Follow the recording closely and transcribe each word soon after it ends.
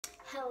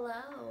Hello,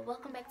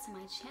 welcome back to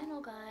my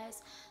channel,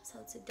 guys. So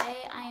today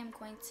I am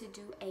going to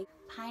do a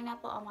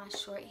pineapple on my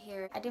short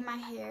hair. I did my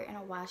hair in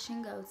a wash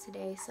and go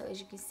today, so as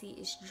you can see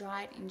it's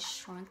dried and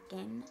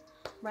shrunken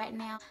right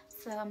now.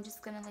 So I'm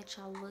just gonna let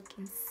y'all look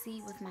and see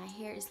what my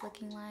hair is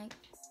looking like.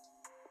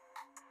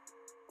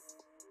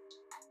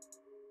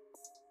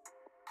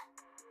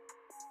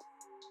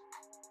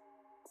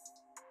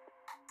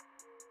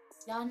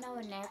 Y'all know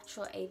a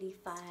natural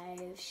 85,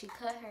 she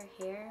cut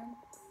her hair,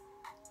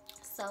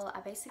 so I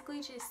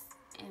basically just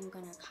am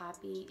gonna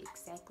copy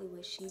exactly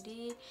what she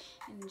did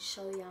and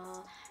show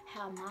y'all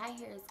how my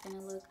hair is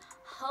gonna look.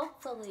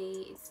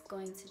 Hopefully it's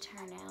going to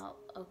turn out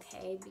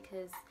okay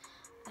because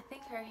I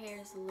think her hair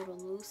is a little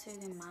looser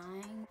than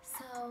mine.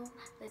 So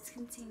let's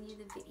continue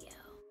the video.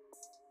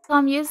 So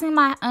I'm using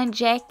my Aunt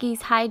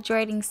Jackie's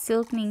hydrating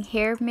silkening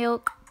hair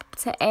milk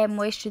to add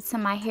moisture to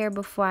my hair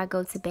before I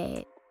go to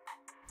bed.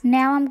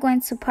 Now I'm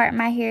going to part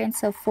my hair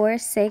into 4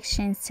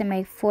 sections to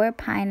make 4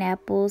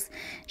 pineapples,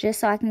 just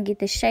so I can get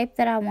the shape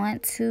that I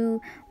want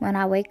to when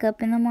I wake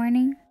up in the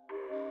morning.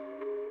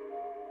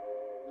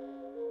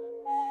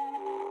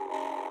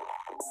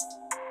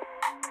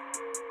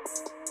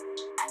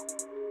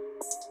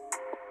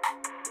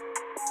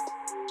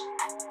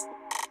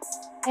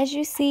 As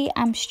you see,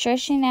 I'm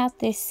stretching out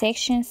this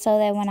section so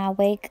that when I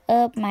wake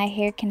up, my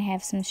hair can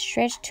have some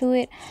stretch to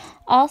it.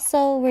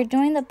 Also, we're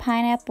doing the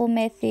pineapple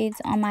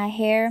methods on my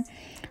hair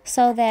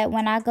so that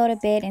when I go to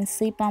bed and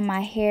sleep on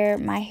my hair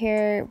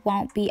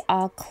won't be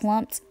all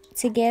clumped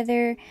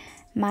together.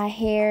 My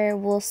hair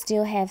will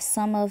still have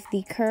some of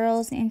the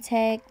curls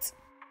intact.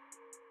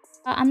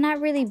 I'm not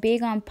really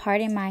big on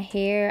parting my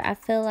hair. I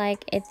feel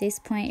like at this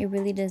point it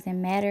really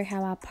doesn't matter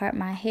how I part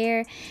my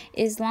hair,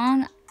 as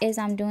long as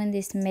I'm doing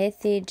this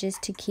method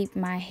just to keep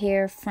my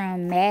hair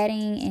from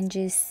matting and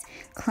just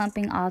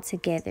clumping all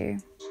together.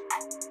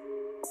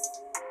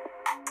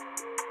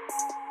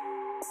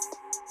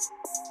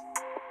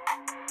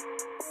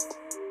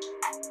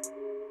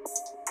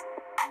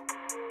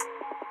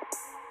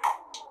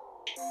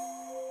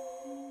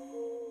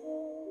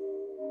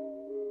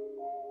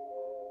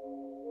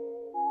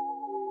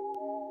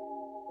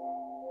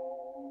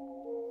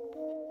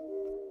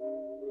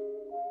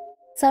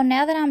 So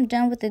now that I'm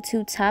done with the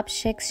 2 top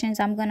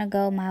sections, I'm going to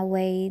go my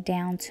way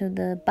down to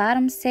the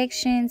bottom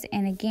sections.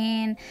 And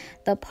again,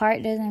 the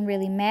part doesn't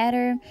really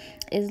matter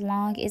as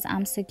long as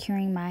I'm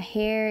securing my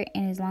hair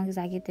and as long as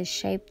I get the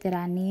shape that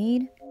I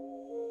need.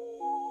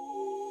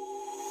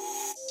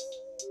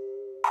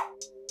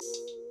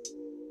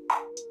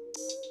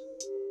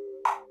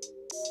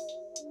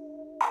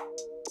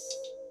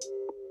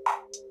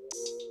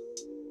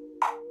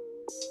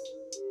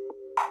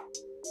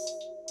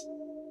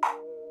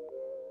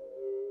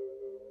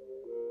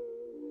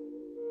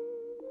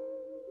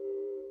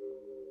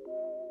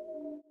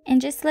 And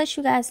just to let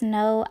you guys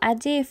know, I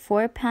did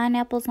 4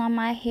 pineapples on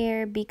my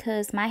hair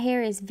because my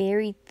hair is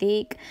very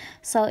thick.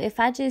 So if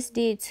I just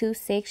did 2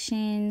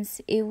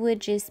 sections, it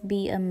would just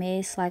be a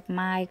mess. Like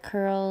my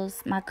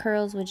curls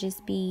would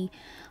just be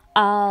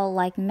all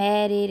like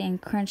matted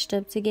and crunched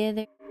up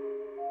together.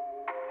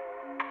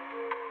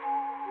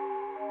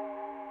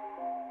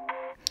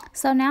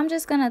 So now I'm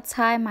just going to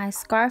tie my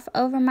scarf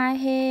over my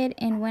head,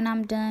 and when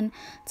I'm done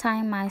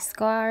tying my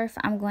scarf,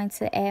 I'm going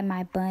to add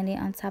my bunny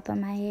on top of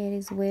my head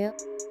as well.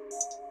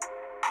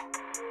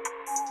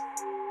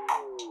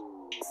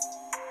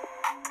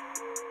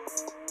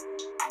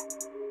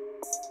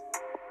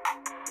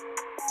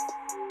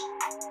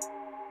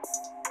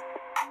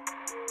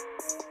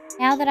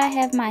 Now that I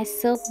have my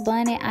silk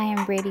bunny, I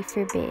am ready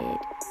for bed.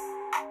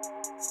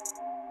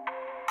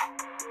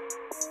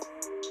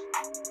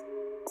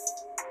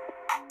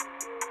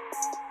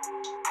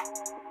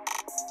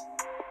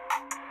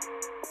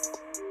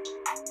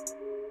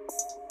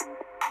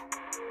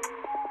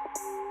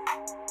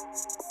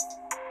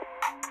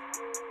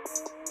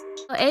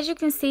 So as you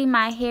can see,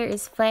 my hair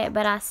is flat,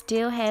 but I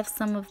still have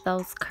some of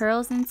those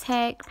curls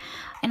intact.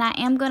 And I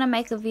am going to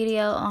make a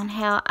video on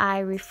how I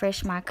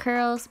refresh my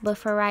curls. But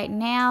for right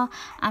now,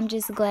 I'm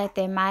just glad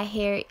that my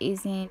hair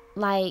isn't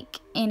like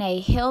in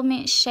a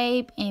helmet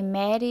shape and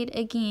matted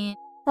again.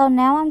 So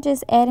now I'm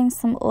just adding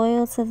some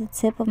oil to the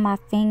tip of my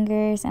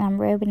fingers and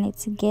I'm rubbing it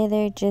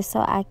together just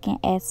so I can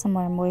add some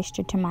more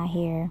moisture to my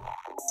hair.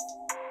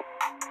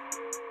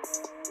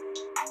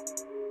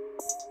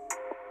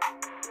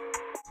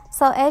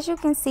 So as you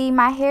can see,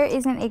 my hair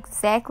isn't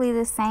exactly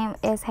the same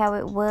as how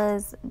it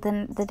was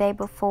the day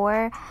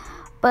before,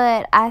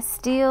 but I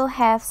still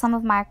have some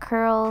of my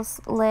curls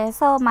left.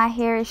 So my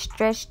hair is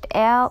stretched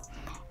out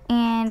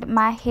and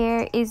my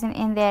hair isn't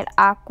in that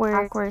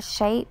awkward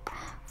shape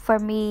for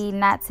me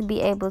not to be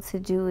able to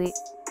do it.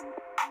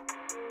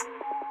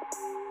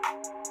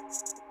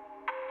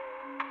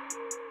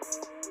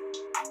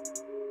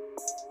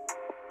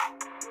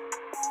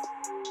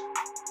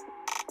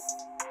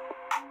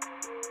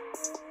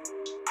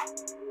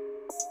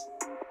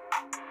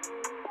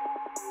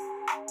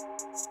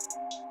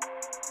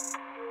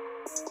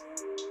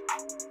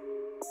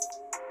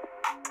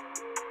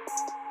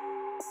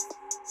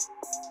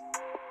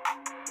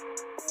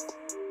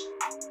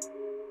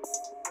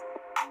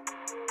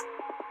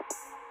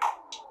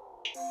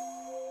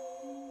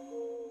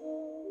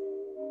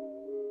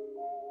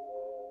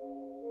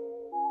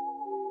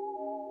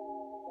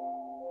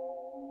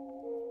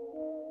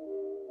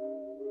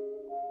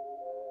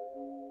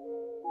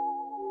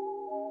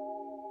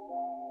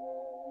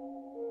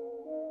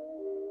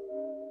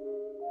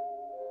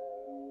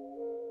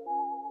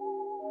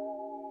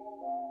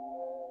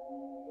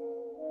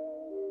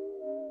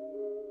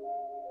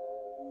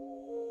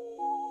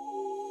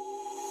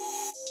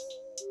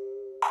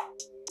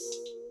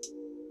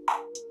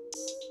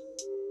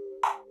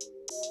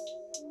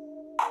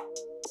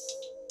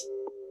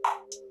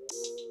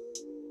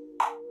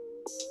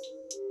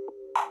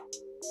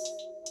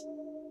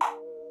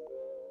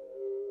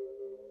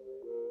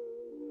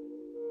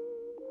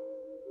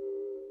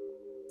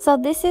 So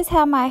this is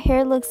how my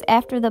hair looks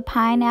after the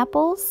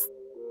pineapples.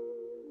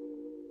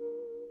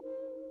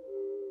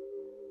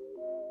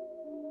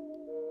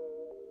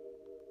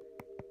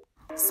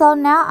 So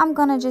now I'm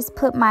gonna just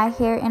put my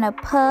hair in a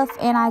puff,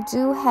 and I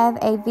do have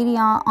a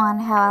video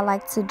on how I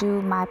like to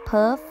do my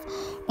puff,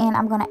 and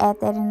I'm gonna add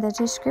that in the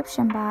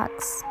description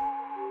box.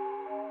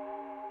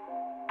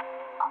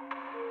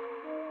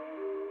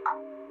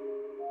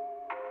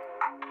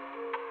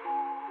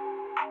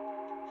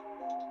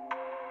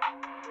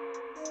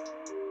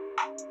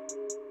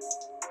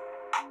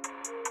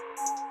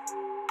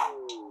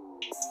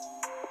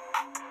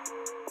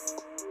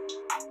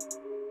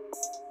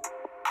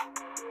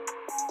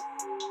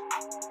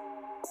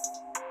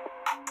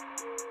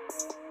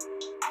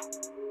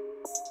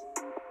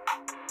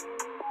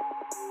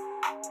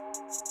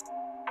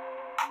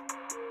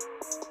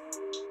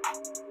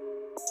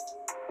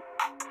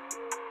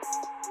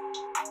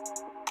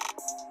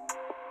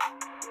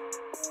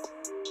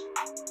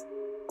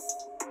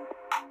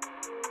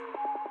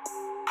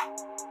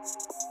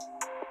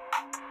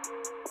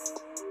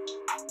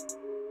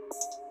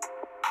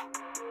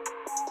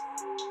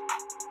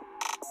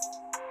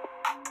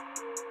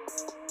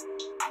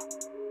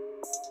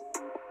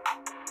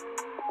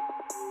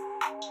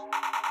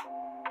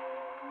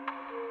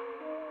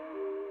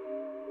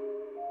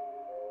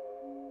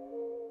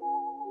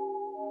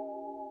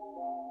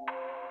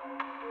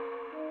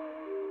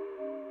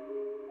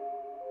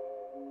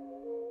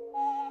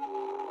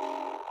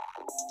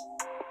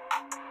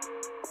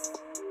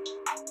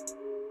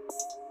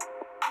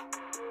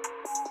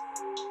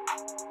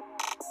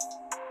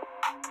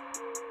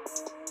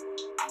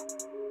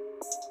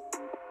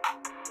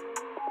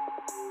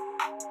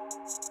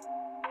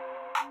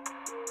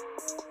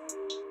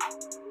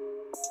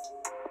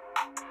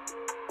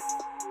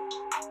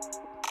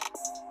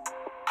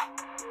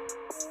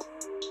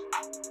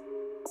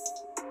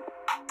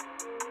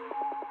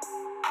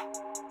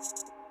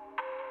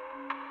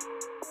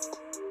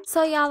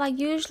 So y'all, I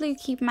usually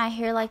keep my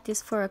hair like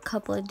this for a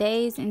couple of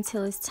days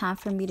until it's time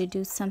for me to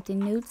do something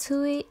new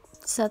to it.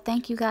 So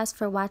thank you guys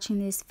for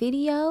watching this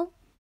video.